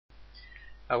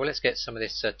Well, let's get some of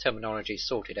this terminology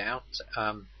sorted out.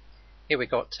 Here we've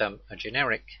got a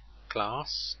generic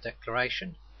class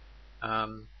declaration,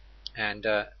 and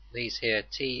these here,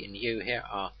 T and U here,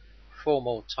 are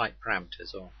formal type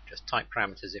parameters, or just type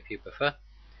parameters if you prefer.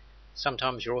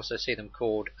 Sometimes you also see them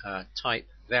called type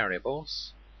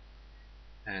variables,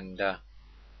 and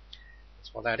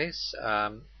that's what that is.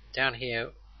 Down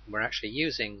here we're actually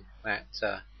using that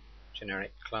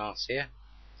generic class here,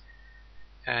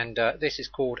 and this is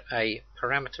called a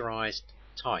parameterized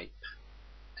type,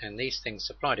 and these things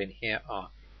supplied in here are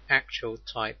actual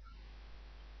type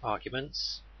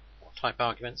arguments, or type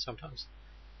arguments sometimes,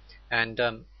 and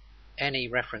any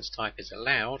reference type is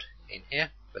allowed in here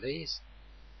for these.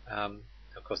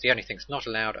 Of course, the only things not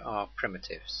allowed are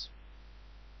primitives.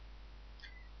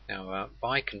 Now,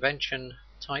 by convention,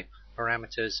 type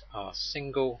parameters are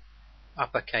single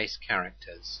uppercase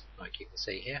characters, like you can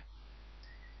see here,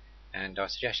 and I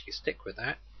suggest you stick with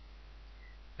that,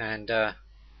 and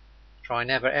try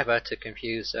never ever to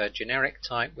confuse a generic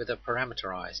type with a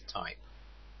parameterized type.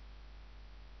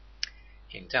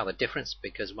 You can tell the difference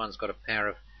because one's got a pair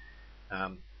of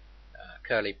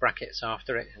curly brackets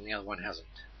after it and the other one hasn't,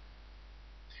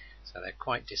 so they're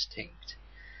quite distinct.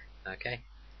 Okay.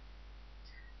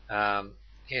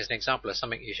 Here's an example of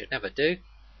something you should never do,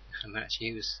 and that's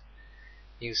use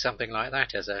something like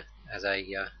that as a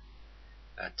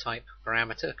type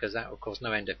parameter, because that will cause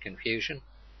no end of confusion.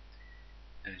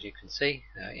 As you can see,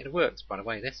 it works by the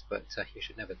way, this, but you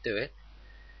should never do it.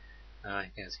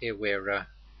 As here we're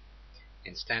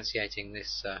instantiating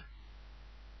this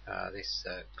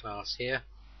class here,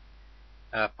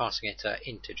 passing it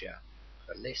integer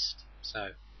for list.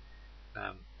 So,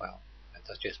 well,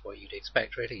 that's just what you'd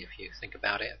expect really if you think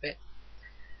about it a bit.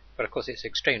 But of course it's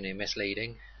extremely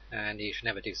misleading, and you should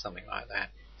never do something like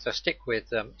that. So stick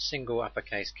with single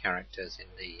uppercase characters in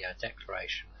the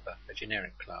declaration for a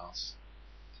generic class.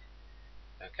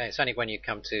 Okay, it's only when you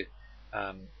come to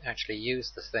actually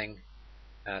use the thing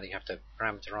that you have to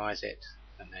parameterize it,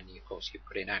 and then of course you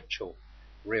put in actual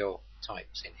real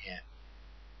types in here.